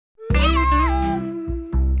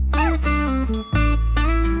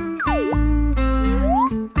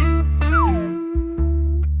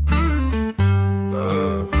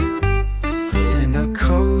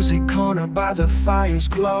by the fire's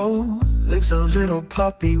glow lives a little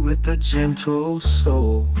puppy with a gentle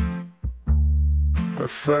soul. Her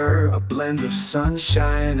fur a blend of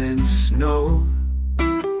sunshine and snow,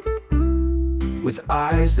 with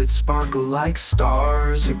eyes that sparkle like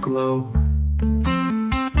stars aglow.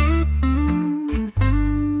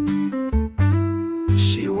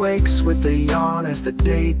 She wakes with a yawn as the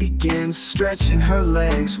day begins, stretching her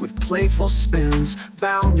legs with playful spins,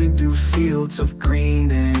 bounding through fields of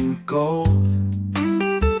green and gold,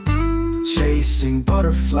 chasing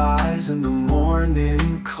butterflies in the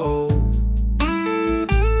morning cold.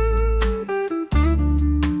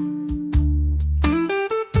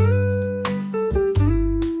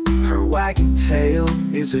 Her wagging tail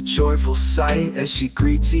is a joyful sight as she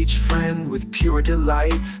greets each friend with pure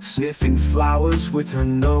delight, sniffing flowers with her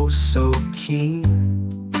nose so keen.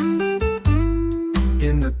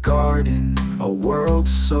 In the garden, a world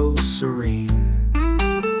so serene.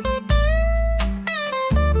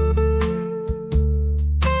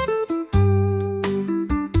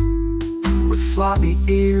 Floppy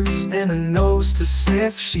ears and a nose to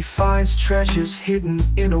sniff, she finds treasures hidden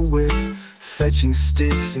in a whiff, fetching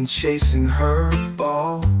sticks and chasing her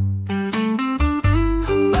ball.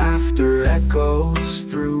 Her laughter echoes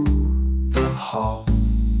through the hall.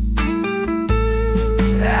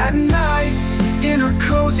 At night, in her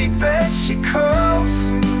cozy bed she curls,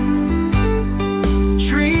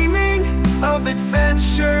 dreaming of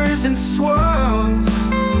adventures and swirls.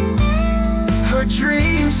 Her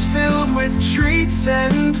dreams filled with treats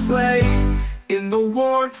and play, in the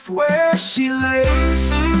warmth where she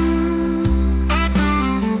lays.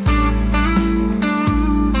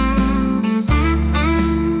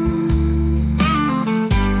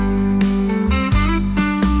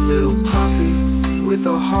 Little puppy with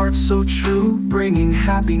a heart so true, bringing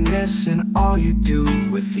happiness in all you do,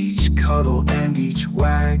 with each cuddle and each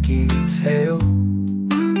wagging tail.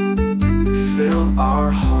 You fill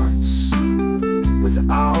our hearts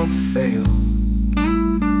without fail.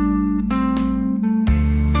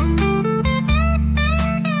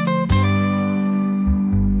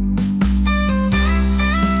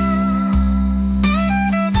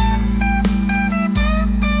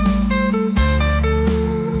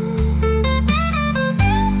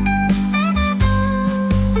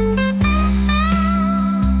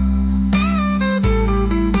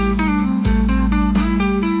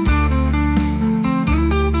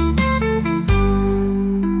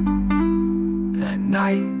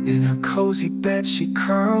 In her cozy bed she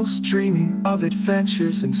curls, dreaming of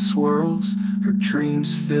adventures and swirls. Her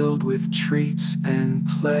dreams filled with treats and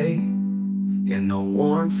play, in the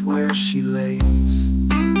warmth where she lays.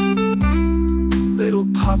 Little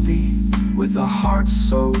puppy with a heart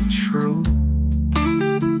so true,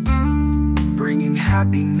 bringing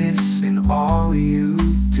happiness in all you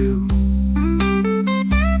do.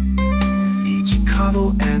 With each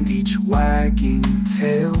cuddle and each wagging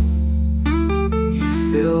tail,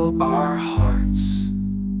 fill our hearts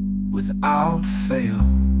without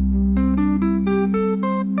fail.